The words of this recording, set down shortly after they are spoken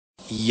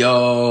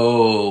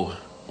Yo,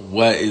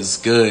 what is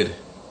good?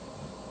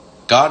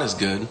 God is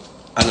good.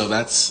 I know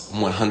that's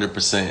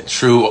 100%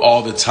 true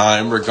all the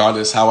time,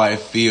 regardless how I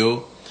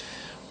feel.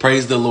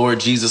 Praise the Lord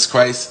Jesus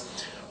Christ.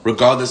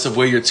 Regardless of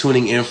where you're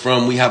tuning in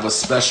from, we have a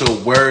special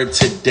word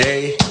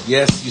today.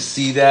 Yes, you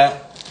see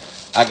that?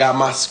 I got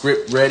my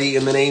script ready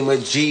in the name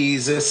of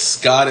Jesus.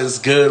 God is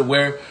good.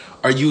 Where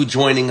are you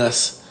joining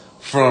us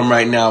from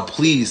right now?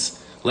 Please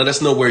let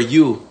us know where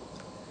you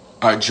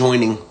are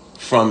joining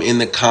from in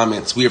the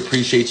comments. We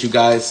appreciate you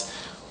guys.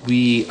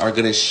 We are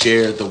going to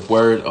share the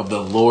word of the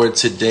Lord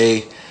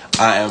today.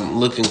 I am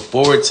looking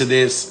forward to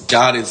this.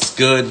 God is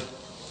good.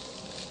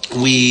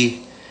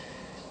 We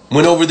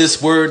went over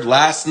this word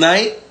last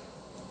night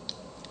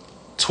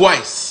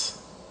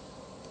twice.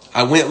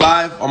 I went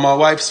live on my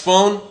wife's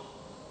phone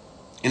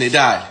and it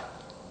died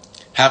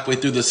halfway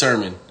through the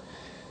sermon.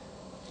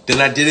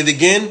 Then I did it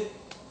again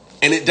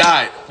and it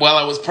died while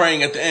I was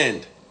praying at the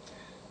end.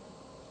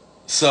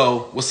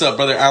 So, what's up,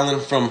 Brother Allen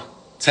from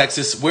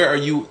Texas? Where are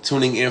you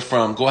tuning in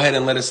from? Go ahead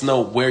and let us know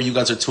where you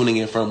guys are tuning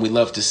in from. We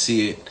love to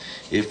see it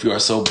if you are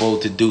so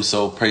bold to do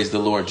so. Praise the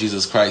Lord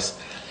Jesus Christ.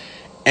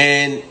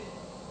 And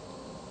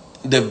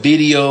the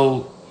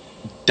video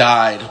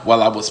died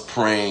while I was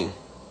praying.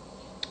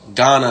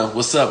 Ghana,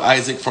 what's up,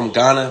 Isaac from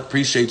Ghana?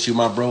 Appreciate you,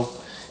 my bro.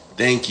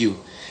 Thank you.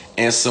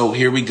 And so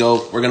here we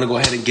go. We're going to go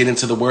ahead and get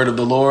into the word of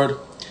the Lord.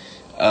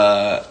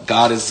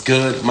 God is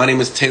good. My name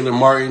is Taylor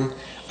Martin.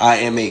 I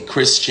am a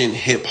Christian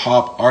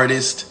hip-hop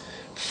artist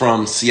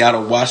from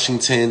Seattle,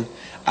 Washington.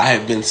 I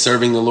have been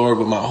serving the Lord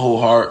with my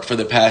whole heart for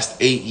the past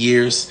 8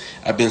 years.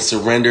 I've been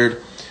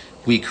surrendered.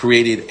 We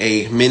created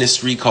a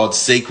ministry called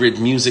Sacred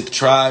Music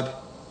Tribe.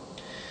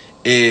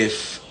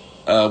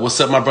 What's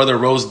up, my brother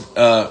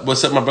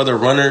what's up, my brother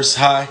Runners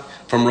High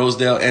from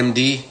Rosedale,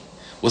 MD.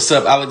 What's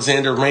up,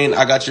 Alexander Rain?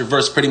 I got your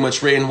verse pretty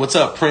much written. What's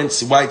up,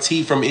 Prince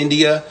YT from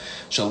India?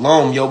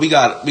 Shalom, yo. We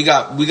got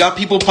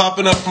people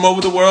popping up from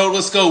over the world.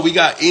 Let's go. We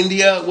got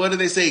India. What did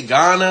they say?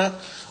 Ghana.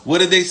 What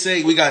did they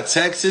say? We got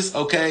Texas.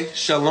 Okay.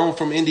 Shalom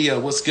from India.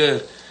 What's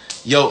good?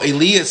 Yo,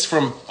 Elias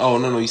from. Oh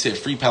no, you said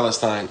Free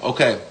Palestine.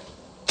 Okay.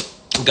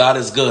 God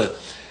is good.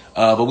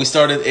 But we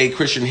started a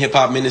Christian hip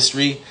hop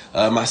ministry.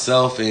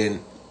 Myself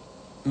and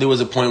there was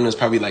a point when there's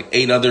probably like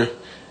 8 other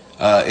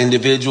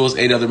individuals,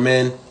 8 other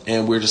men,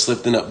 and we're just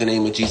lifting up the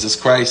name of Jesus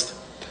Christ.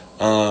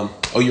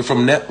 You're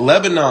from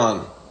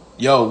Lebanon.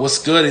 Yo, what's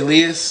good,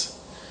 Elias?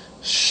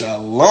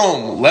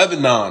 Shalom,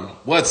 Lebanon.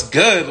 What's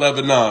good,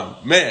 Lebanon?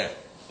 Man,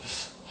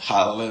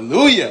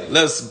 hallelujah.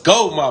 Let's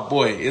go, my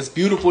boy. It's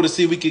beautiful to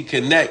see we can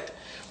connect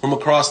from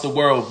across the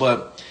world.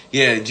 But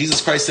yeah,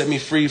 Jesus Christ set me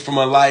free from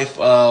a life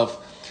of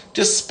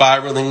just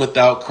spiraling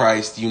without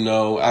Christ.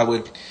 I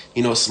would,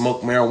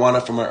 smoke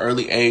marijuana from an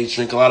early age,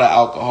 drink a lot of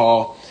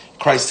alcohol.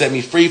 Christ set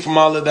me free from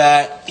all of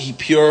that. He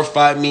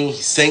purified me.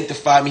 He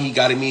sanctified me. He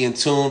got me in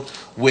tune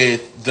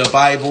with the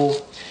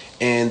Bible.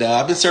 And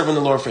I've been serving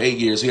the Lord for 8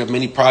 years. We have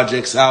many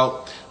projects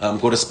out.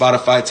 Go to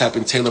Spotify, type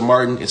in Taylor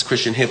Martin. It's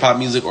Christian hip hop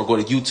music. Or go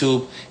to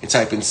YouTube and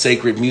type in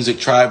Sacred Music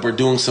Tribe. We're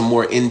doing some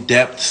more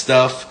in-depth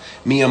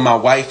stuff. Me and my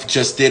wife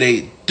just did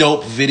a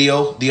dope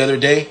video the other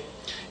day.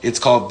 It's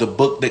called The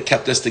Book That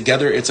Kept Us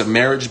Together. It's a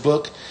marriage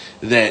book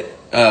that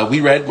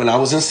we read when I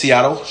was in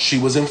Seattle. She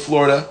was in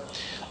Florida.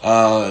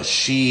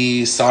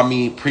 She saw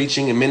me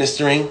preaching and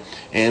ministering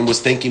and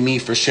was thanking me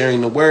for sharing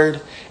the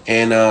word.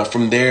 And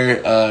from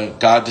there,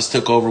 God just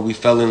took over. We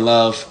fell in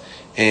love.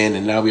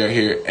 And now we are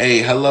here. Hey,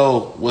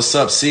 hello. What's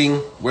up, Sing?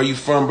 Where you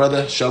from,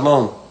 brother?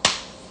 Shalom.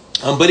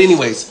 But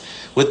anyways,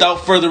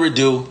 without further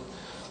ado,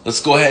 let's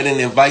go ahead and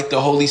invite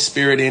the Holy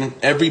Spirit in.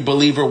 Every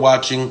believer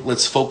watching,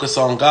 let's focus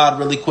on God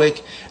really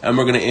quick. And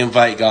we're going to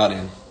invite God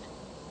in.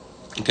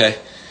 Okay?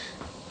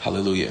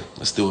 Hallelujah.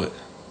 Let's do it.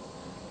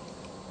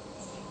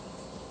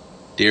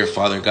 Dear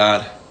Father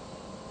God,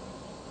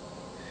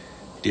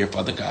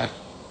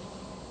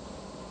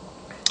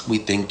 we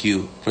thank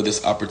you for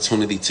this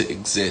opportunity to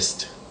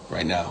exist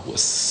right now.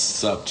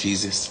 What's up,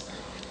 Jesus?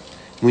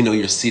 We know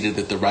you're seated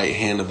at the right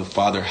hand of the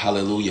Father.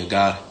 Hallelujah,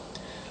 God.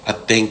 I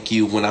thank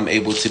you when I'm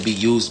able to be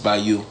used by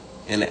you.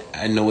 And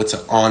I know it's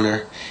an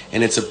honor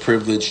and it's a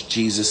privilege,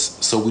 Jesus.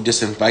 So we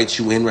just invite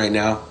you in right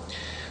now.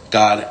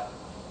 God,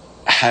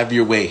 have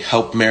your way.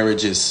 Help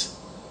marriages.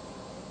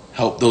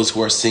 Help those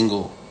who are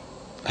single.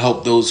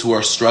 Help those who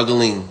are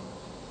struggling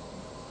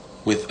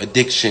with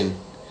addiction.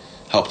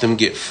 Help them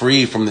get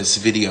free from this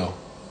video.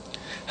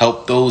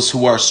 Help those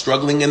who are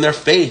struggling in their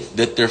faith,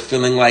 that they're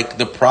feeling like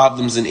the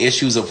problems and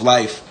issues of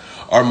life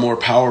are more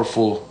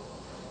powerful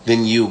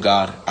than you,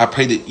 God. I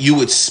pray that you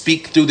would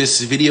speak through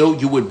this video.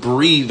 You would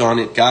breathe on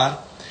it, God.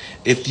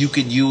 If you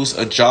could use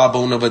a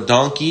jawbone of a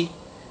donkey,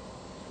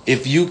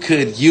 if you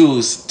could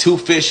use 2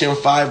 fish and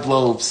 5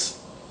 loaves,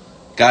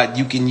 God,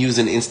 you can use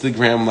an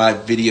Instagram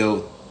live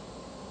video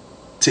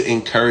to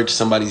encourage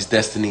somebody's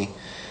destiny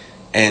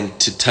and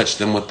to touch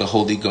them with the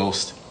Holy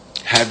Ghost.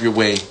 Have your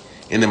way.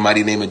 In the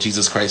mighty name of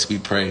Jesus Christ, we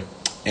pray.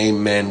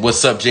 Amen.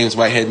 What's up, James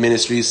Whitehead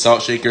Ministries,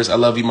 Salt Shakers? I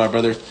love you, my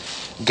brother.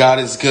 God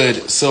is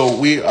good. So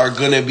we are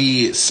going to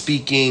be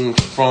speaking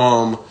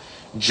from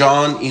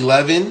John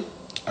 11,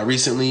 I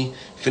recently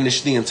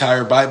finished the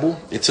entire Bible.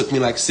 It took me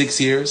like 6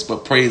 years,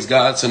 but praise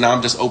God. So now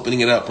I'm just opening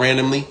it up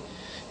randomly.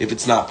 If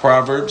it's not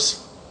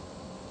Proverbs,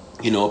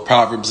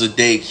 Proverbs a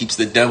day keeps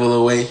the devil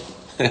away.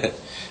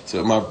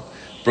 So my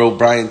bro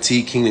Brian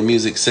T, Kingdom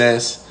Music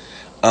says.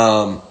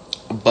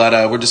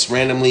 But we're just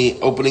randomly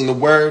opening the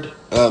word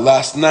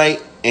last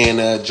night.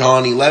 And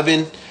John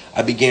 11,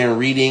 I began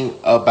reading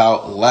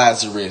about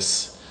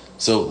Lazarus.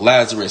 So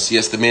Lazarus,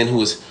 yes, the man who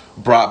was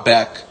brought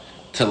back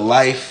to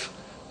life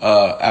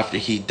after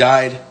he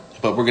died.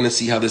 But we're going to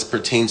see how this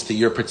pertains to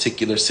your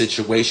particular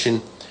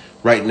situation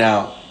right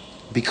now.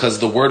 Because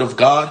the word of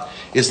God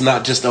is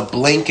not just a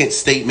blanket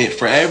statement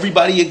for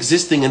everybody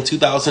existing in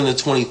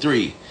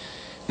 2023.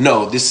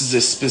 No, this is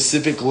a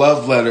specific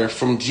love letter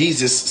from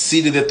Jesus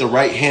seated at the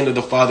right hand of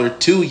the Father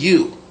to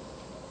you.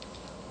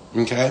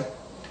 Okay?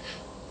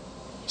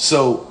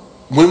 So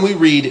when we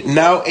read,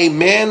 now a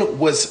man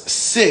was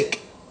sick,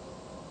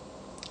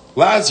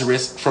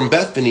 Lazarus from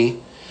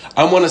Bethany,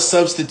 I want to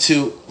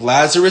substitute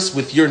Lazarus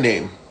with your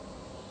name.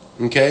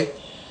 Okay?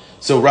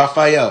 So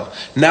Raphael.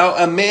 Now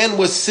a man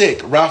was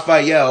sick,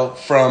 Raphael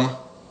from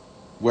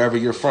wherever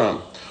you're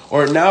from.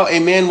 Or now a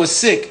man was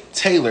sick,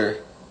 Taylor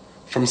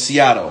from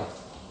Seattle.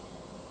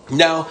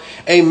 Now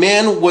a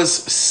man was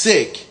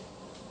sick,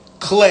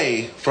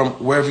 Clay from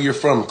wherever you're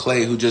from,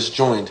 Clay who just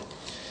joined.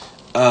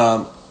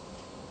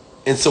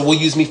 And so we'll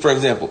use me for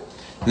example.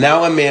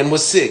 Now a man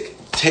was sick,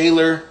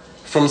 Taylor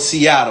from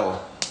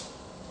Seattle.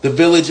 The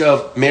village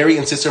of Mary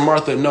and Sister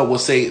Martha. No, we'll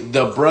say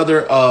the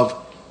brother of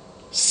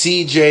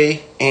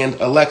CJ and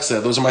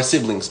Alexa. Those are my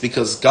siblings,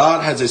 because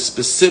God has a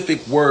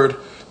specific word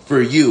for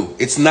you.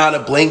 It's not a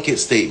blanket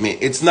statement.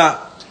 It's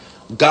not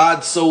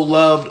God so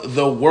loved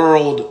the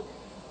world.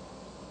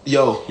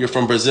 Yo, you're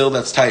from Brazil?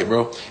 That's tight,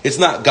 bro. It's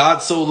not God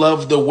so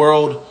loved the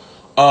world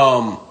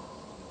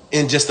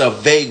in just a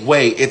vague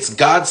way. It's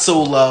God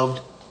so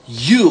loved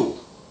you.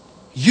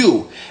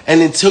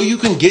 And until you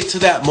can get to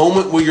that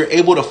moment where you're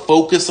able to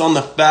focus on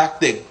the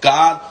fact that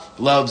God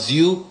loves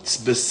you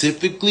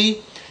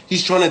specifically,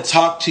 He's trying to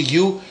talk to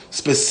you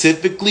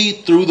specifically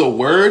through the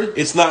word.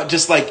 It's not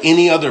just like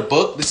any other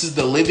book. This is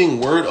the living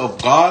word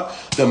of God.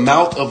 The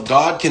mouth of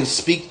God can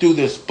speak through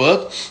this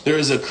book. There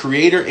is a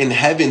creator in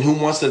heaven who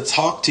wants to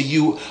talk to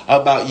you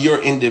about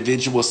your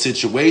individual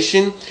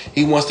situation.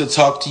 He wants to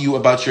talk to you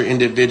about your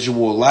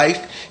individual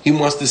life. He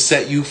wants to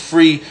set you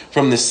free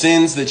from the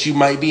sins that you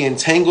might be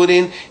entangled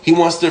in. He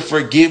wants to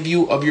forgive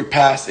you of your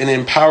past and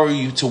empower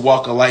you to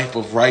walk a life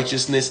of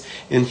righteousness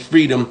and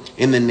freedom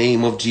in the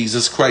name of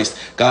Jesus Christ.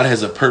 God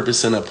has a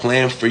purpose and a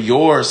plan for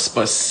your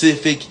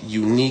specific,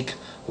 unique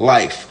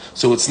life.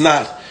 So it's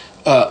not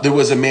there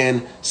was a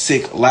man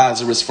sick,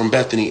 Lazarus from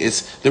Bethany.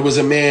 There was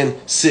a man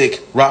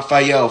sick,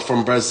 Raphael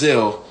from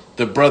Brazil,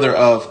 the brother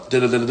of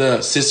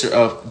da-da-da-da-da, sister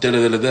of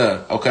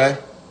da-da-da-da-da, okay?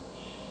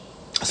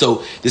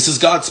 So this is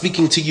God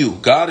speaking to you.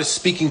 God is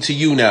speaking to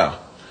you now.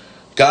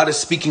 God is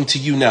speaking to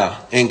you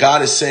now. And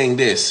God is saying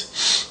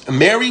this.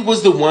 Mary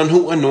was the one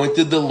who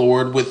anointed the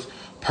Lord with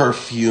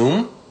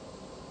perfume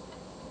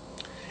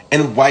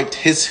and wiped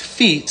his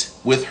feet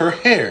with her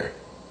hair.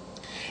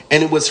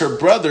 And it was her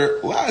brother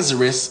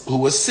Lazarus who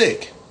was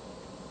sick.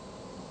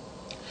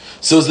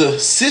 So the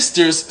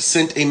sisters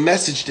sent a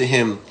message to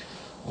him,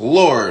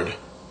 Lord,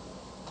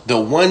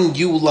 the one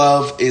you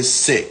love is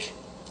sick.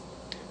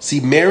 See,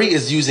 Mary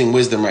is using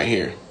wisdom right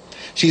here.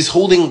 She's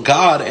holding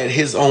God at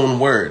his own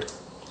word,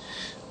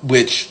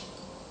 which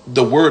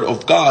the word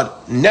of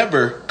God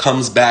never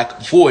comes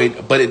back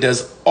void, but it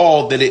does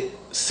all that it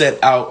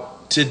set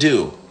out to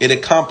do. It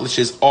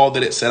accomplishes all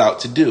that it set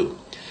out to do.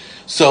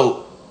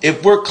 So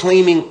if we're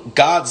claiming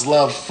God's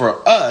love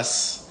for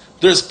us,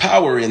 there's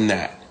power in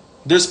that.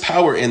 There's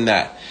power in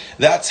that.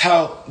 That's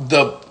how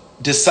the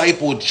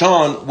disciple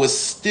John was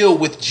still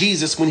with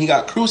Jesus when he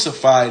got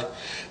crucified,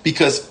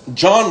 because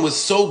John was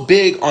so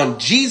big on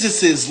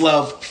Jesus's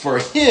love for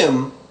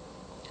him,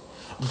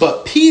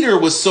 but Peter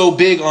was so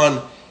big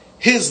on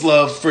his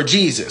love for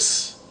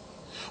Jesus.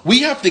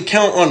 We have to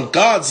count on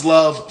God's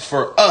love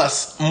for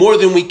us more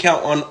than we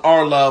count on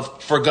our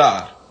love for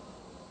God.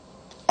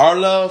 Our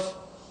love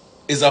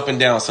is up and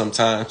down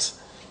sometimes.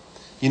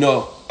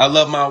 I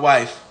love my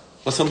wife,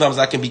 but sometimes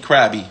I can be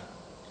crabby.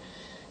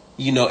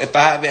 If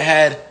I haven't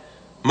had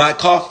my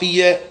coffee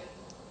yet,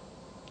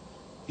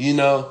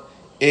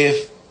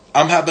 if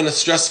I'm having a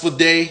stressful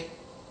day,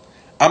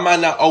 I might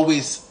not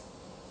always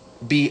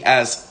be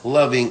as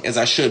loving as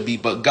I should be,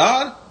 but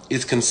God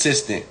is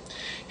consistent.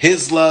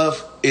 His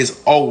love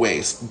is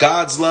always.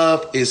 God's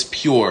love is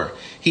pure.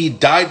 He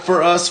died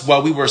for us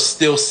while we were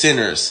still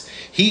sinners.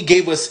 He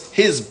gave us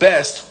his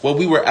best while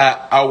we were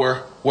at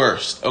our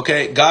worst.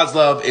 Okay? God's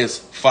love is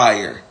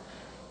fire.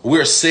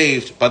 We're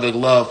saved by the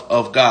love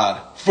of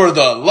God. For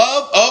the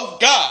love of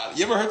God.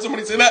 You ever heard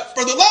somebody say that?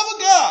 For the love of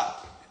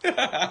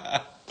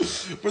God.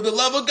 For the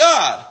love of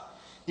God.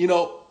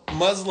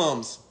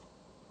 Muslims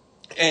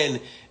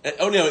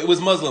it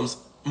was Muslims.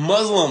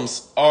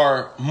 Muslims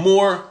are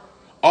more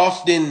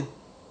often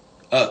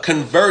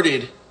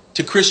converted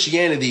to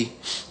Christianity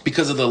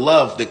because of the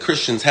love that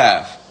Christians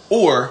have.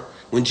 Or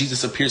when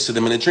Jesus appears to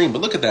them in a dream.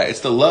 But look at that.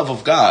 It's the love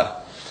of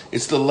God.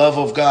 It's the love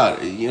of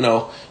God, you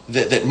know,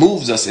 that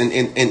moves us.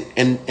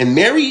 And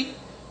Mary,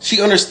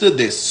 she understood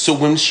this. So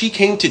when she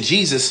came to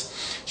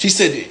Jesus, she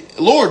said,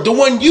 Lord, the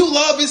one you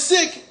love is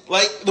sick.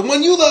 Like the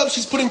one you love,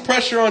 she's putting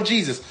pressure on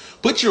Jesus.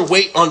 Put your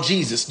weight on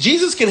Jesus.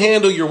 Jesus can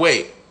handle your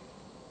weight.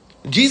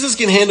 Jesus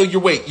can handle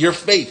your weight, your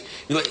faith.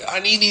 You're like, I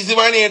need these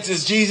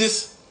finances,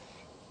 Jesus.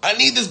 I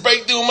need this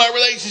breakthrough in my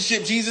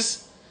relationship,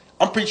 Jesus.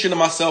 I'm preaching to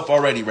myself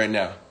already right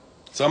now.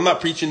 So I'm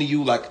not preaching to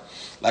you like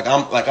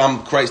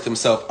I'm Christ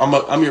himself.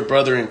 I'm your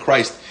brother in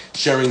Christ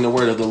sharing the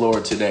word of the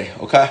Lord today.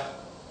 Okay.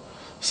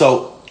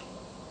 So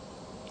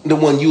the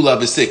one you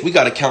love is sick. We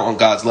got to count on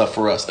God's love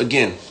for us.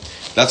 Again,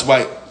 that's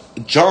why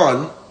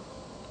John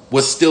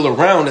was still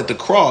around at the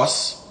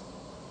cross,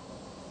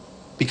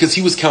 because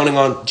he was counting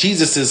on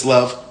Jesus's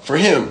love for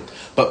him.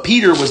 But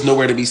Peter was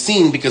nowhere to be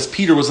seen, because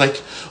Peter was like,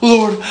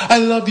 Lord, I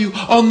love you.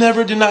 I'll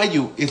never deny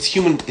you. It's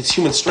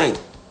human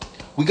strength.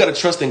 We got to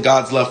trust in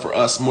God's love for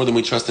us more than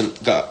we trust in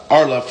God,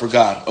 our love for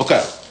God.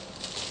 Okay.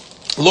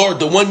 Lord,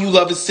 the one you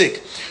love is sick.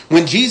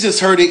 When Jesus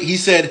heard it, he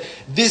said,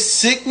 this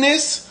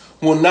sickness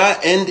will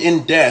not end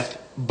in death,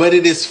 but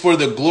it is for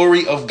the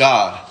glory of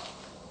God.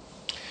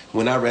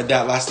 When I read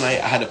that last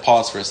night, I had to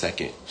pause for a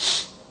second.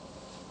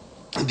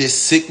 This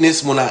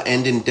sickness will not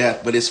end in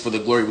death, but it's for the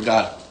glory of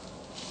God.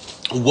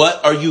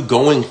 What are you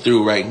going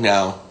through right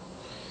now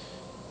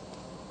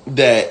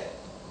that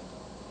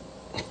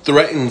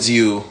threatens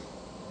you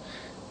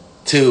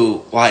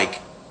to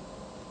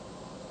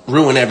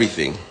ruin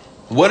everything?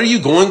 What are you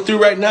going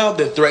through right now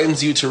that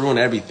threatens you to ruin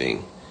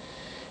everything?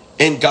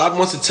 And God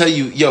wants to tell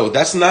you, yo,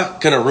 that's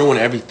not going to ruin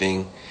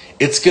everything.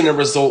 It's going to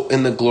result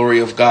in the glory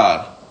of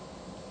God.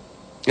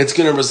 It's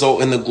going to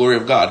result in the glory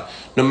of God.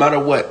 No matter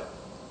what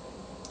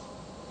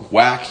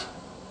whack,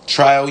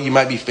 trial you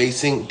might be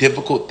facing,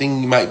 difficult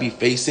thing you might be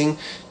facing,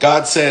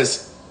 God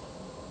says,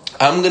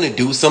 I'm going to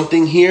do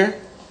something here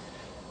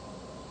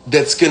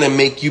that's going to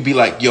make you be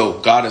like, yo,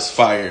 God is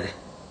fire.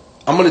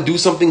 I'm going to do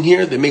something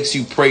here that makes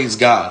you praise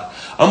God.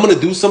 I'm going to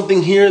do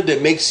something here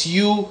that makes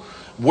you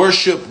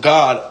worship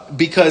God,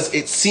 because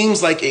it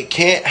seems like it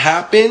can't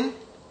happen.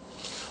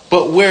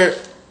 But where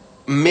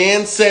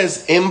man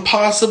says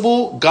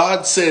impossible,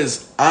 God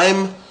says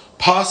I'm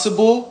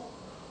possible.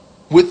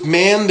 With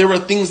man, there are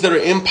things that are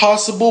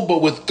impossible,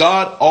 but with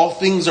God, all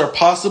things are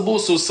possible.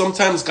 So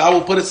sometimes God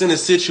will put us in a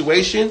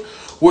situation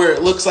where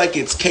it looks like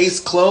it's case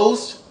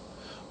closed,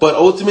 but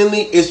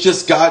ultimately it's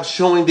just God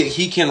showing that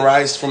he can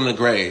rise from the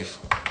grave.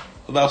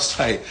 Well, that was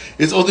tight.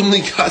 It's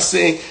ultimately God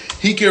saying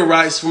he can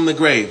rise from the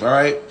grave, all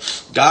right?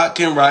 God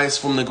can rise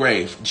from the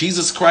grave.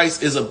 Jesus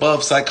Christ is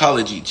above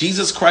psychology.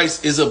 Jesus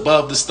Christ is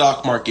above the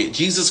stock market.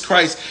 Jesus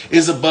Christ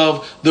is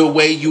above the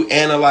way you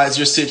analyze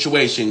your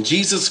situation.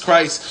 Jesus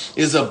Christ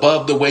is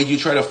above the way you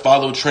try to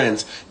follow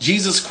trends.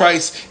 Jesus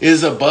Christ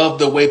is above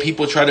the way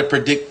people try to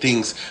predict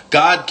things.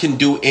 God can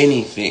do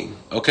anything,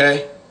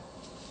 okay?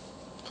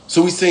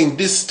 So he's saying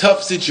this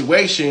tough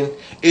situation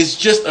is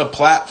just a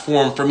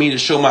platform for me to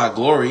show my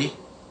glory.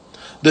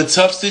 The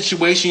tough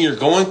situation you're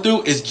going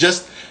through is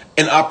just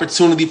an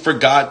opportunity for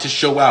God to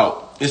show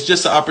out. It's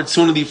just an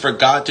opportunity for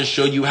God to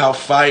show you how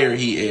fire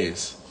he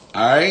is.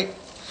 All right?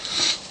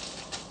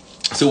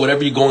 So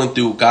whatever you're going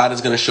through, God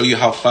is going to show you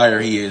how fire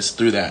he is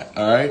through that.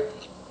 All right?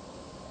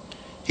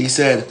 He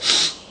said,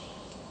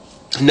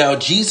 now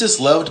Jesus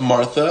loved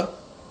Martha,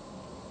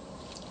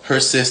 her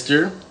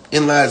sister,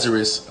 and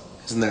Lazarus.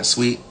 Isn't that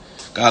sweet?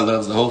 God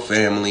loves the whole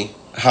family.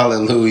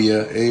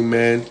 Hallelujah.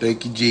 Amen.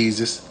 Thank you,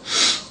 Jesus.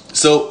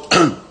 So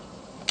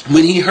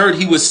when he heard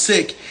he was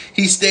sick,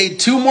 he stayed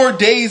 2 more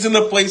days in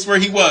the place where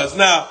he was.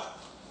 Now,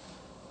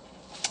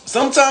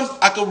 sometimes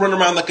I could run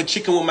around like a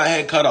chicken with my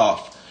head cut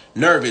off.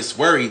 Nervous,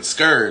 worried,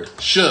 scared,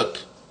 shook,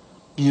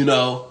 you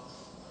know.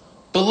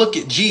 But look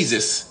at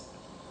Jesus.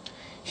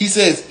 He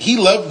says he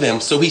loved them,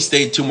 so he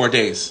stayed 2 more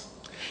days.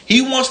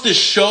 He wants to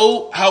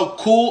show how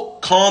cool,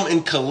 calm,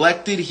 and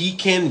collected he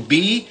can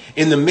be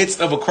in the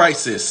midst of a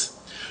crisis.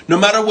 No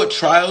matter what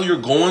trial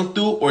you're going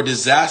through or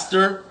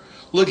disaster,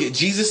 look at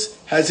Jesus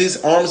has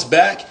his arms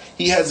back.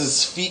 He has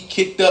his feet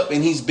kicked up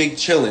and he's big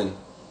chilling.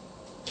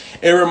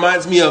 It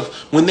reminds me of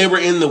when they were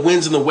in the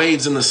winds and the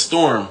waves and the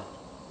storm.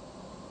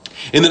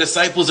 And the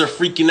disciples are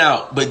freaking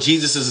out, but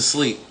Jesus is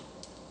asleep.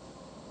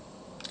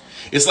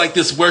 It's like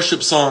this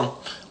worship song.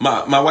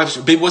 My wife's,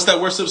 baby, what's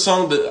that worship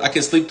song that I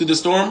can sleep through the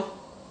storm?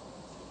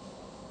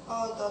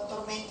 Oh, the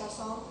Tormenta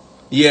song?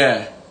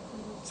 Yeah.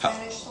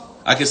 Spanish song?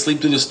 I can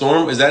sleep through the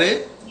storm. Is that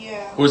it?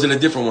 Yeah. Or is it a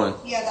different one?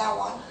 Yeah, that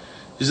one.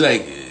 She's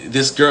like,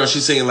 this girl,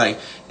 she's saying like,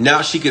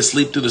 now she can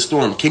sleep through the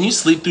storm. Can you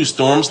sleep through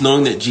storms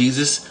knowing that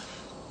Jesus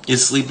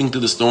is sleeping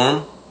through the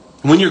storm?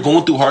 When you're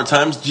going through hard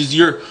times, does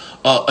your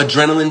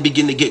adrenaline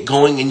begin to get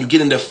going and you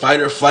get into fight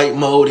or flight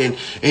mode and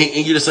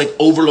you're just like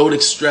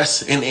overloaded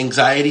stress and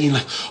anxiety and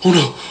like, oh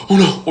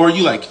no. Or are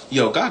you like,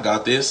 yo, God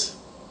got this.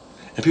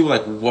 And people are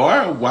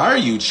like, why are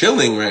you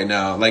chilling right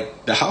now?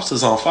 Like, the house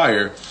is on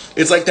fire.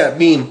 It's like that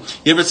meme.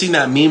 You ever seen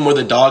that meme where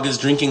the dog is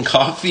drinking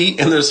coffee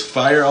and there's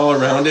fire all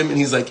around him? And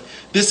he's like,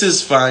 this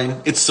is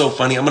fine. It's so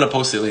funny. I'm going to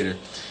post it later.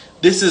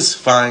 This is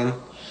fine.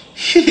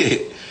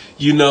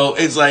 You know,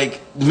 it's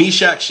like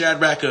Meshach,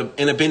 Shadrach,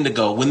 and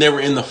Abednego when they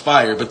were in the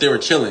fire, but they were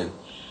chilling.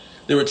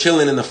 They were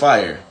chilling in the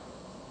fire.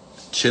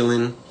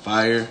 Chilling,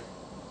 fire,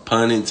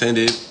 pun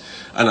intended.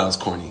 I know it's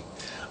corny.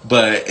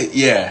 But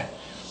yeah.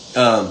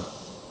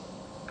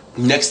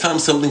 Next time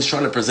something's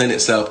trying to present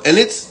itself, and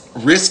it's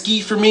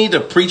risky for me to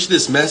preach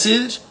this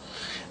message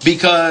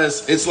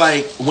because it's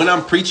like when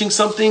I'm preaching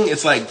something,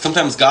 it's like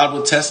sometimes God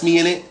will test me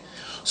in it.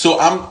 So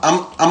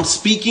I'm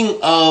speaking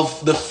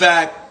of the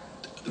fact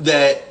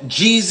that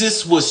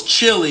Jesus was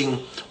chilling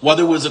while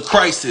there was a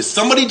crisis.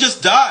 Somebody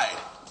just died,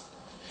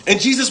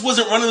 and Jesus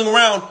wasn't running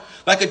around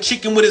like a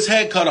chicken with his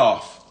head cut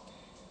off.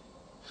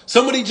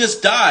 Somebody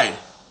just died,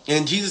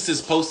 and Jesus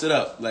is posted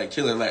up, like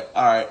chilling, like,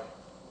 all right,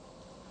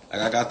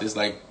 like I got this,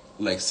 like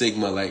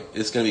Sigma, like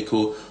it's gonna be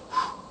cool.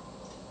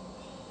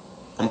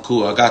 I'm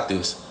cool. I got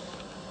this.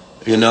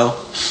 You know?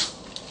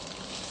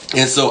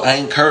 And so I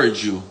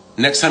encourage you,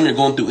 next time you're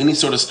going through any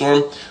sort of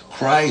storm,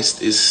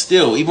 Christ is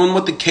still, even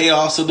with the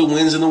chaos of the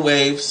winds and the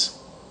waves,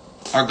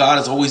 our God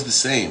is always the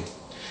same.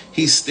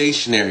 He's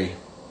stationary.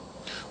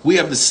 We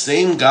have the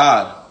same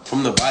God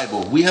from the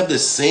Bible. We have the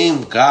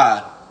same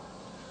God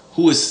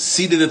who is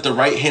seated at the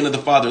right hand of the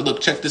Father.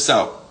 Look, check this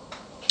out.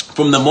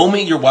 From the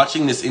moment you're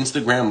watching this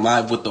Instagram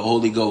live with the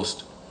Holy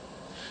Ghost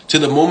to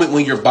the moment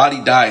when your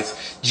body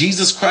dies,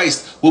 Jesus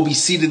Christ will be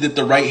seated at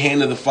the right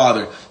hand of the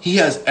Father. He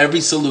has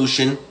every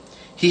solution.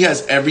 He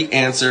has every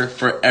answer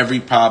for every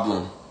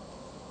problem.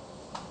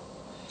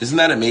 Isn't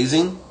that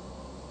amazing?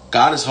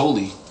 God is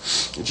holy.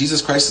 And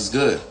Jesus Christ is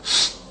good.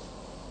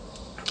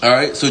 All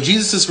right, so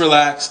Jesus is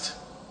relaxed.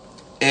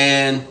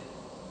 And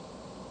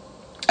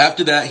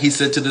after that, he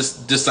said to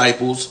the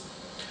disciples,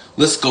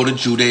 let's go to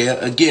Judea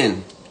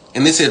again.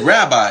 And they said,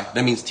 Rabbi,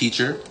 that means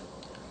teacher.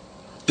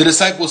 The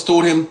disciples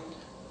told him,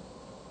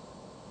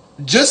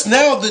 just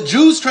now the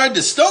Jews tried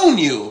to stone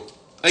you.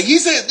 Like he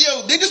said,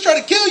 yo, they just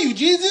tried to kill you,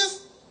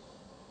 Jesus.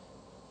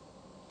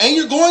 And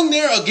you're going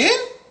there again?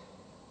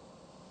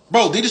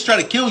 Bro, they just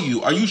try to kill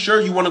you. Are you sure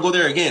you want to go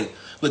there again?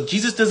 Look,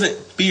 Jesus doesn't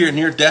fear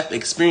near-death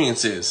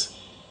experiences.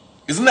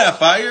 Isn't that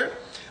fire?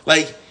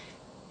 Like,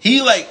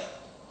 he like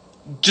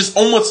just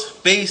almost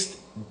faced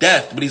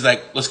death, but he's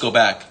like, let's go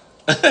back.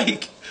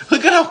 Like,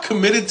 look at how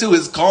committed to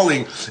his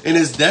calling and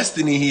his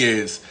destiny he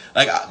is.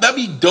 Like, that'd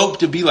be dope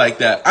to be like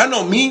that. I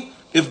know me,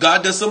 if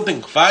God does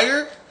something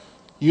fire,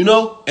 you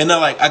know, and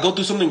then like I go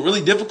through something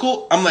really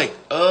difficult, I'm like,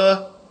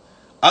 I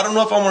don't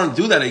know if I want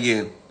to do that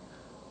again.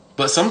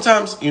 But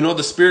sometimes, you know,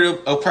 the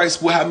Spirit of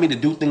Christ will have me to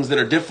do things that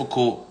are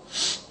difficult,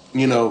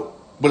 you know,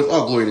 but it's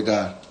all glory to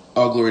God.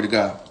 All glory to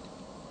God.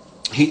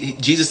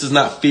 Jesus does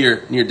not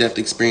fear near-death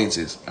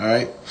experiences, all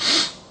right?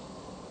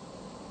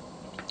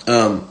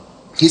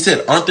 He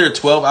said, aren't there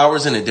 12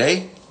 hours in a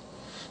day?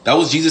 That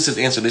was Jesus'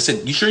 answer. They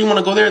said, you sure you want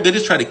to go there? They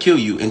just try to kill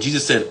you. And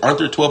Jesus said, aren't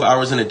there 12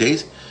 hours in a day?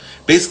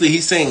 Basically,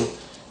 he's saying,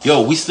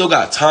 yo, we still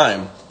got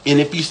time. And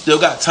if you still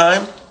got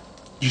time,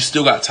 you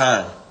still got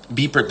time.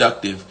 Be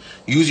productive.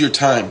 Use your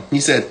time. He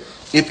said,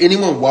 if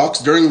anyone walks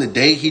during the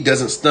day, he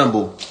doesn't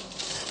stumble,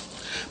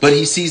 but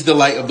he sees the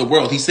light of the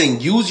world. He's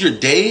saying, use your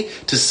day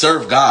to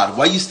serve God.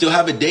 While you still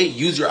have a day,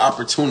 use your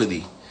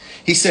opportunity.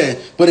 He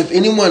said, but if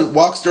anyone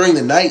walks during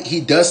the night, he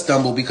does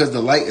stumble because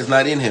the light is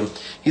not in him.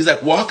 He's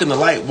like, walk in the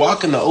light,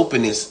 walk in the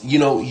openness, you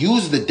know,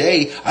 use the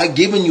day. I've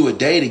given you a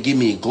day to give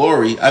me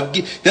glory.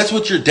 That's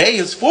what your day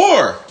is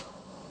for.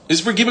 It's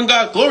for giving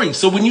God glory.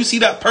 So when you see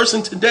that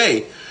person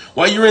today,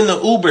 while you're in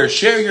the Uber,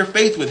 share your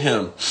faith with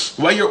him.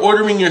 While you're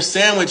ordering your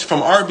sandwich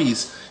from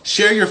Arby's,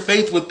 share your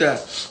faith with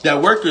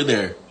that worker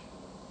there.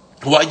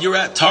 While you're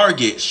at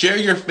Target, share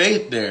your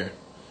faith there.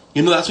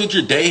 You know, that's what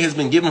your day has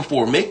been given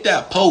for. Make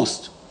that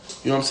post.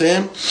 You know what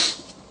I'm saying?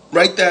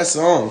 Write that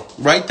song.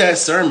 Write that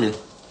sermon.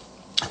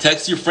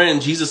 Text your friend.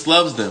 Jesus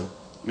loves them.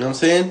 You know what I'm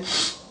saying?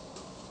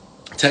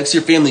 Text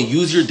your family.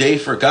 Use your day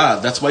for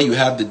God. That's why you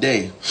have the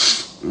day.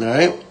 All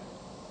right?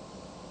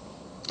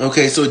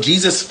 Okay, so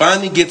Jesus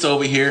finally gets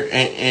over here,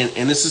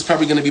 and this is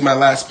probably going to be my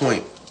last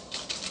point.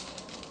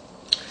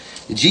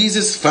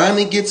 Jesus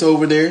finally gets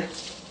over there,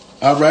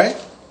 all right?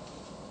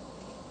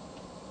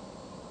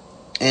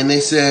 And they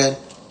said,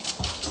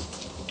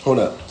 hold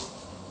up.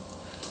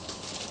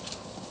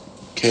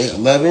 Okay,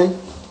 11.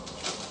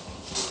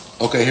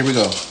 Okay, here we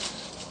go.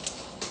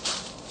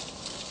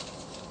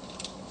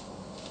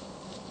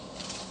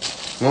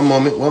 One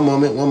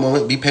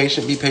moment. Be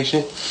patient.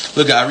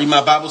 Look, I read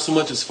my Bible so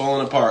much it's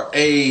falling apart.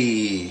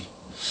 Hey,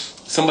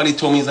 somebody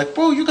told me, he's like,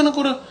 bro, you're going to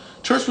go to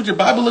church with your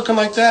Bible looking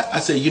like that? I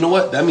said, you know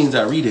what? That means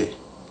I read it.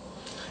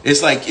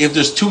 It's like if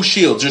there's two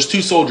shields, there's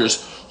two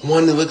soldiers.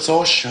 One that looks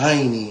all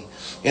shiny.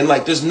 And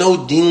like there's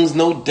no dings,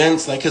 no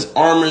dents. Like his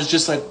armor is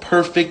just like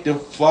perfect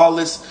and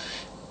flawless.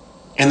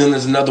 And then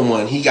there's another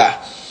one. He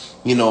got,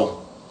 you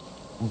know,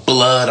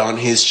 blood on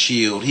his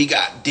shield. He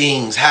got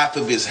dings. Half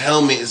of his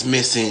helmet is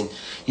missing.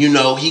 You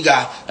know, he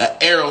got an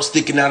arrow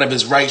sticking out of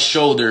his right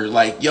shoulder.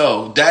 Like,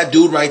 yo, that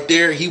dude right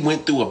there, he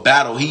went through a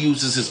battle. He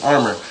uses his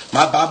armor.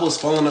 My Bible is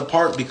falling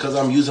apart because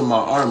I'm using my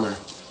armor.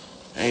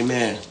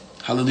 Amen.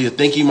 Hallelujah.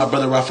 Thank you, my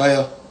brother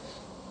Raphael.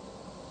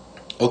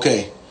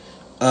 Okay.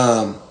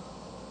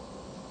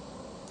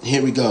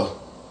 Here we go.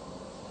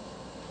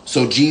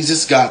 So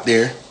Jesus got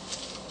there.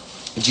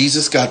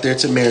 Jesus got there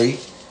to Mary.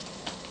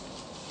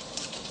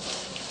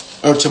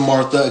 Or to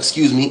Martha,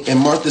 excuse me. And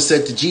Martha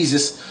said to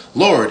Jesus,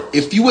 Lord,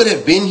 if you would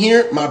have been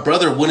here, my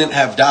brother wouldn't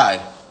have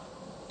died.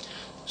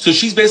 So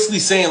she's basically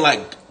saying,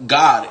 like,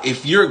 God,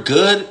 if you're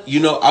good, you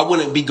know, I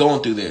wouldn't be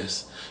going through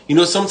this. You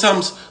know,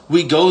 sometimes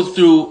we go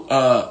through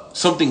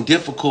something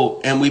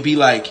difficult and we be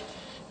like,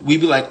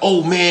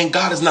 oh man,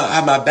 God is not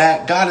at my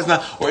back. God is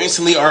not, or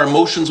instantly our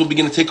emotions will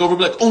begin to take over.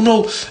 Be like, oh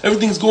no,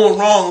 everything's going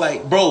wrong.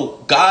 Like,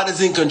 bro, God is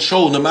in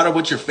control. No matter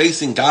what you're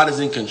facing, God is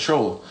in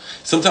control.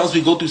 Sometimes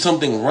we go through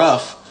something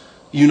rough,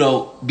 you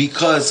know,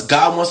 because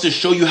God wants to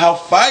show you how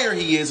fire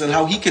he is and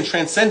how he can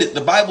transcend it.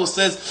 The Bible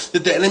says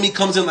that the enemy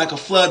comes in like a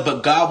flood,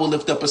 but God will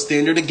lift up a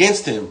standard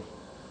against him.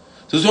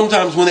 So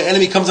sometimes when the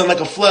enemy comes in like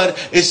a flood,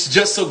 it's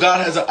just so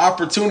God has an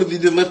opportunity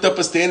to lift up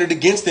a standard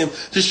against him,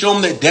 to show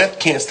him that death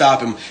can't stop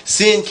him.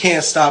 Sin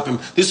can't stop him.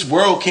 This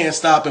world can't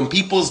stop him.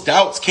 People's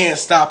doubts can't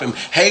stop him.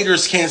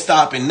 Haters can't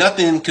stop him.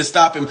 Nothing can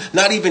stop him.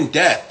 Not even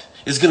death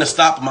is going to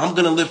stop him. I'm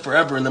going to live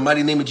forever in the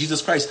mighty name of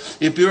Jesus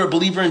Christ. If you're a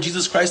believer in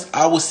Jesus Christ,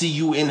 I will see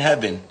you in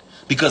heaven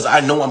because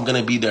I know I'm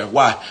going to be there.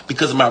 Why?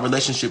 Because of my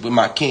relationship with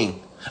my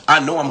King.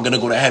 I know I'm going to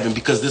go to heaven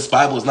because this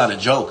Bible is not a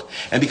joke.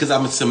 And because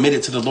I've been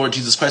submitted to the Lord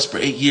Jesus Christ for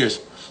 8 years.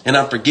 And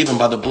I'm forgiven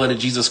by the blood of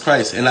Jesus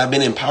Christ. And I've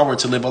been empowered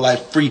to live a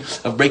life free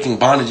of breaking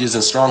bondages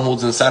and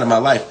strongholds inside of my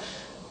life.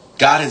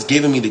 God has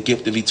given me the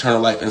gift of eternal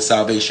life and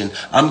salvation.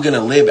 I'm going to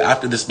live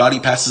after this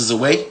body passes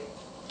away.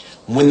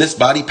 When this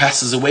body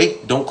passes away,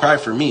 don't cry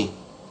for me.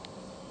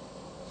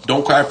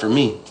 Don't cry for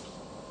me.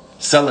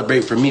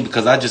 Celebrate for me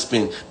because I just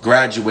been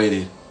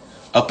graduated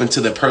up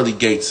into the pearly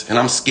gates and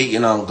I'm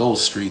skating on gold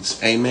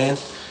streets. Amen.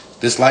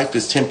 This life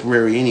is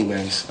temporary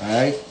anyways. All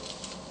right.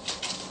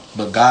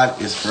 But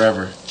God is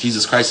forever.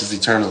 Jesus Christ is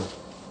eternal.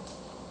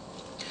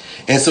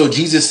 And so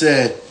Jesus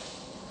said,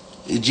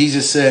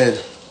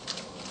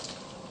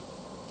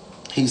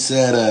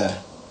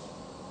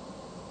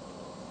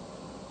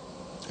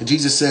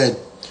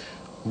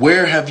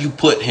 where have you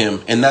put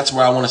him? And that's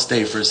where I want to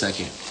stay for a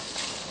second.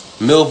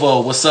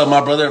 Milvo, what's up,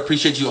 my brother?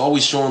 Appreciate you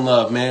always showing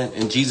love, man,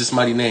 in Jesus'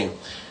 mighty name.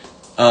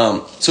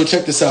 So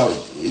check this out.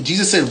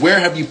 Jesus said, where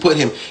have you put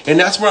him? And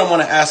that's where I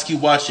want to ask you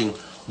watching.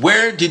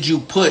 Where did you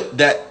put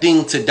that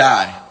thing to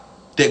die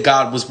that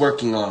God was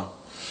working on?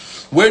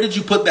 Where did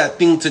you put that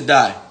thing to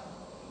die?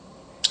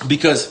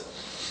 Because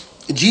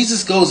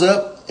Jesus goes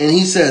up and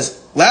he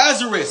says,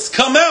 Lazarus,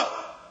 come out.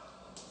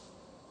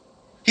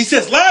 He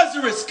says,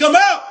 Lazarus, come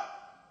out.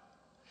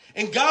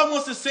 And God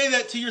wants to say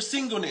that to your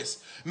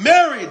singleness.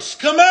 Marriage,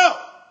 come out.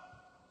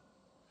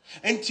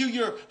 And to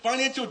your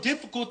financial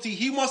difficulty,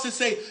 he wants to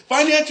say,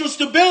 financial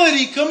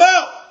stability, come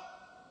out.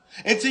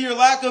 And to your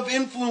lack of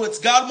influence,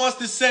 God wants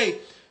to say,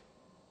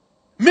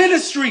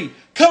 ministry,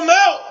 come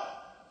out.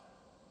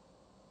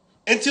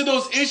 And to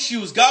those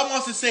issues, God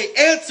wants to say,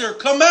 answer,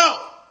 come out.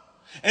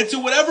 And to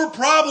whatever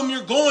problem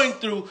you're going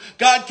through,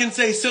 God can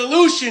say,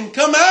 solution,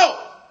 come out.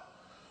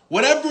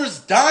 Whatever is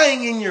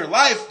dying in your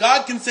life,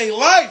 God can say,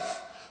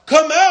 life,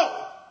 come out.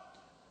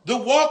 The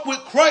walk with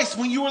Christ,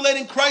 when you were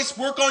letting Christ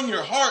work on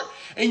your heart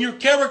and your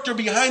character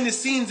behind the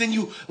scenes and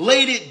you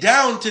laid it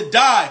down to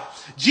die.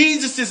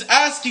 Jesus is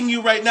asking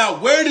you right now,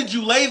 where did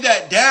you lay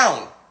that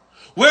down?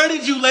 Where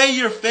did you lay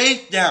your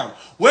faith down?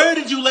 Where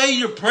did you lay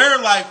your prayer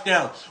life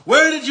down?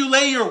 Where did you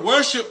lay your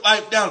worship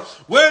life down?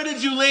 Where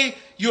did you lay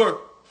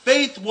your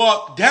faith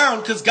walk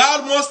down? Because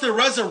God wants to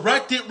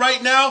resurrect it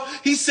right now.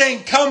 He's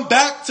saying, come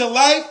back to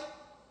life.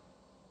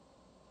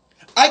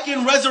 I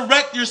can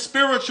resurrect your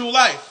spiritual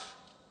life.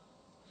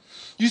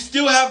 You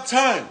still have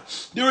time.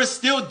 There are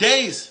still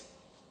days.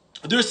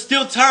 There's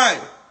still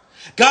time.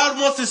 God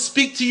wants to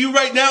speak to you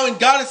right now, and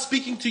God is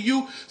speaking to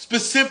you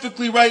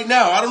specifically right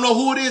now. I don't know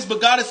who it is,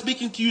 but God is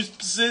speaking to you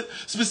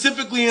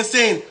specifically and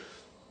saying,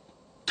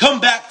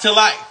 come back to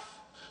life.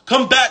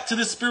 Come back to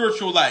the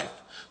spiritual life.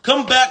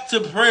 Come back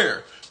to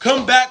prayer.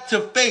 Come back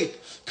to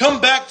faith.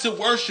 Come back to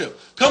worship.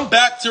 Come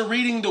back to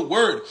reading the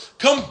word.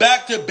 Come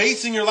back to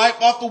basing your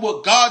life off of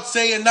what God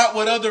say and not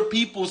what other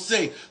people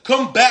say.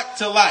 Come back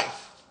to life.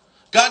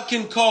 God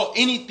can call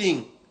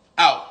anything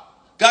out.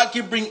 God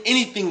can bring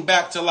anything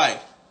back to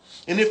life.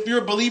 And if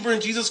you're a believer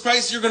in Jesus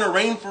Christ, you're going to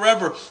reign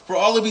forever for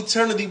all of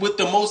eternity with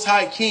the Most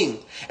High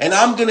King. And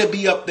I'm going to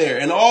be up there.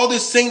 And all the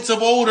saints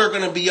of old are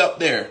going to be up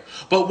there.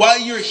 But while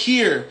you're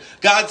here,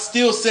 God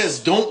still says,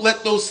 don't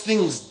let those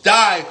things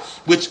die,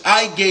 which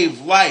I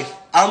gave life.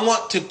 I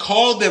want to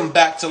call them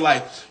back to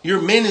life.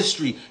 Your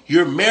ministry,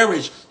 your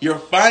marriage, your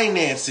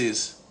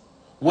finances,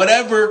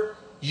 whatever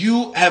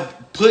you have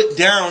put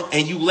down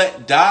and you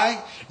let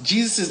die,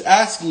 Jesus is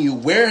asking you,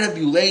 where have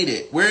you laid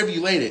it? Where have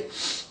you laid it?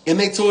 And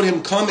they told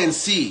him, come and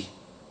see.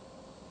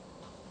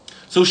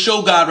 So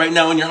show God right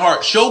now in your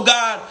heart. Show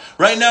God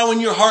right now in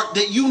your heart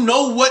that you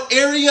know what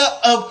area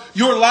of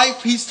your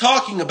life he's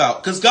talking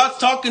about. Because God's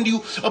talking to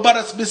you about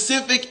a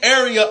specific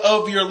area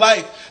of your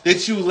life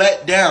that you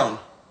let down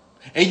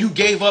and you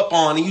gave up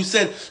on. And you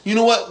said, you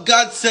know what?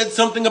 God said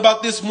something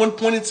about this one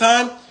point in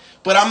time,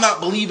 but I'm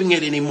not believing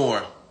it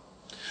anymore.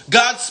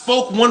 God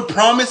spoke one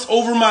promise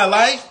over my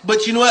life,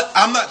 but you know what?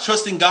 I'm not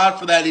trusting God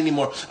for that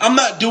anymore. I'm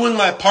not doing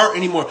my part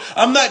anymore.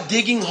 I'm not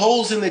digging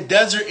holes in the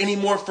desert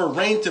anymore for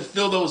rain to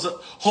fill those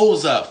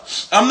holes up.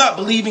 I'm not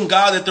believing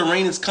God that the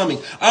rain is coming.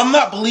 I'm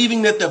not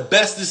believing that the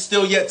best is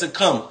still yet to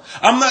come.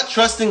 I'm not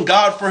trusting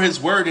God for his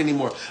word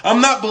anymore.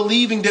 I'm not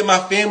believing that my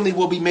family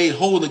will be made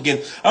whole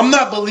again. I'm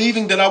not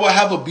believing that I will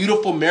have a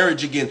beautiful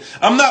marriage again.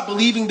 I'm not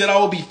believing that I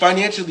will be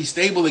financially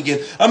stable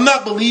again. I'm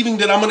not believing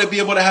that I'm going to be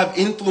able to have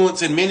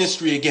influence in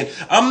ministry again.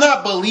 I'm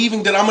not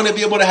believing that I'm going to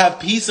be able to have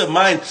peace of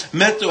mind,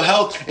 mental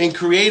health, and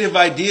creative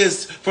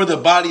ideas for the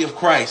body of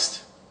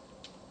Christ.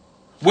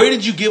 Where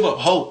did you give up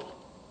hope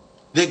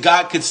that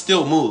God could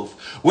still move?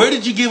 Where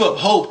did you give up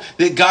hope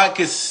that God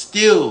could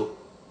still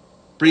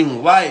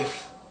bring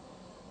life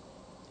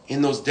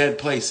in those dead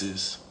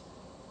places?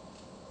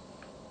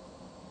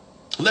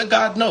 Let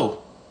God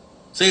know.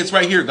 Say it's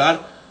right here, God.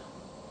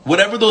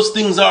 Whatever those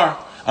things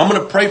are, I'm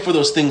going to pray for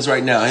those things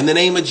right now in the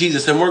name of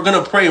Jesus. And we're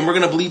going to pray and we're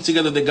going to believe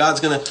together that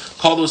God's going to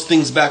call those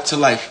things back to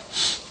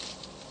life.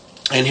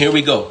 And here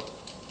we go.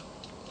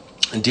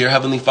 And dear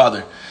Heavenly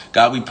Father,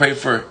 God, we pray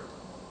for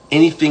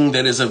anything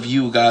that is of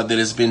you, God, that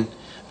has been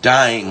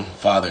dying,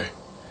 Father.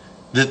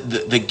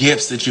 The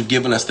gifts that you've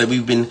given us that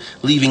we've been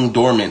leaving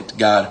dormant,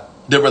 God.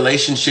 The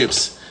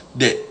relationships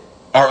that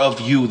are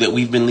of you that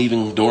we've been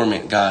leaving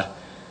dormant, God.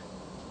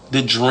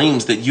 The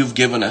dreams that you've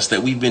given us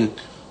that we've been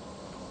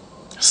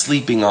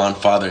sleeping on,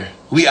 Father.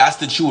 We ask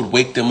that you would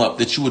wake them up,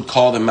 that you would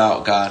call them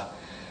out, God.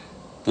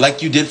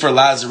 Like you did for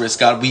Lazarus,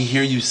 God, we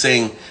hear you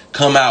saying,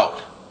 come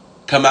out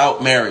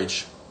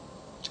marriage,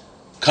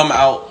 come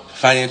out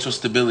financial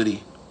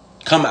stability,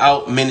 come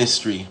out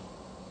ministry.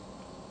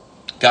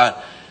 God,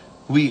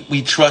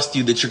 we trust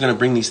you that you're going to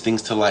bring these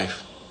things to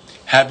life.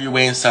 Have your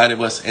way inside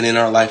of us and in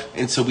our life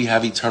until we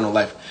have eternal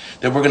life,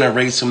 that we're going to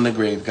raise from the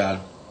grave,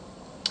 God.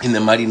 In the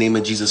mighty name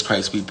of Jesus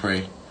Christ, we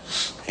pray.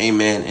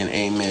 Amen and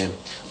amen.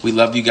 We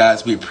love you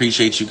guys. We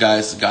appreciate you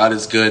guys. God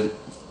is good.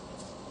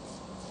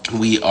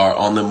 We are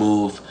on the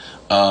move.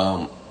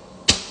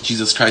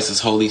 Jesus Christ is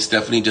holy.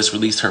 Stephanie just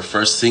released her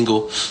first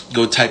single.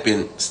 Go type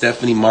in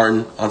Stephanie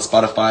Martin on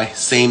Spotify.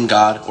 Same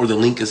God, or the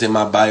link is in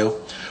my bio.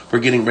 We're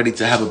getting ready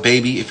to have a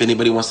baby. If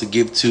anybody wants to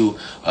give to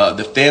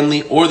the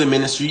family or the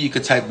ministry, you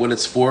could type what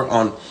it's for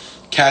on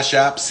Cash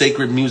App,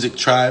 Sacred Music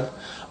Tribe.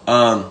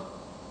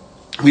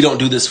 We don't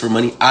do this for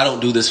money. I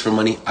don't do this for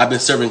money. I've been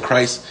serving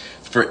Christ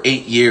for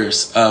 8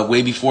 years,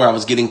 way before I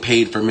was getting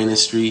paid for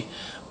ministry.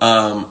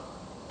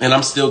 And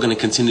I'm still going to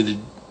continue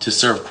to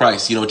serve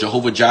Christ. You know,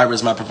 Jehovah Jireh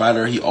is my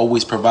provider. He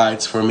always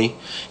provides for me.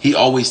 He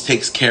always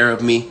takes care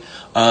of me,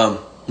 no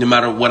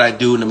matter what I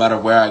do, no matter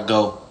where I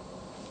go.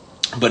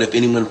 But if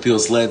anyone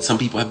feels led, some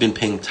people have been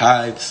paying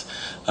tithes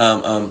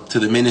to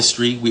the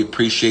ministry. We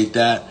appreciate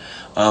that.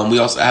 We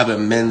also have a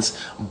men's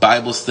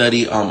Bible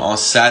study on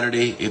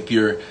Saturday. If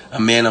you're a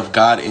man of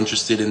God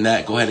interested in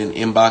that, go ahead and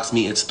inbox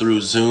me. It's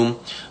through Zoom,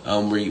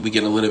 where we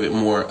get a little bit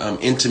more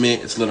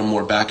intimate. It's a little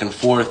more back and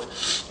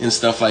forth and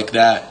stuff like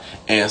that.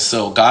 And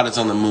so God is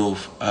on the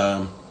move.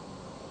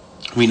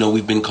 We know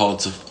we've been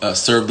called to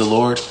serve the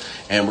Lord,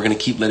 and we're going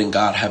to keep letting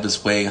God have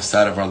his way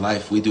inside of our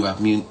life. We do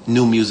have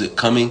new music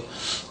coming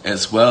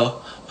as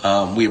well.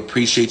 We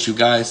appreciate you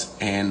guys,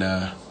 and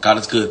God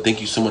is good.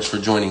 Thank you so much for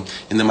joining.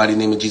 In the mighty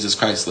name of Jesus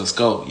Christ, let's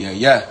go.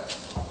 Yeah.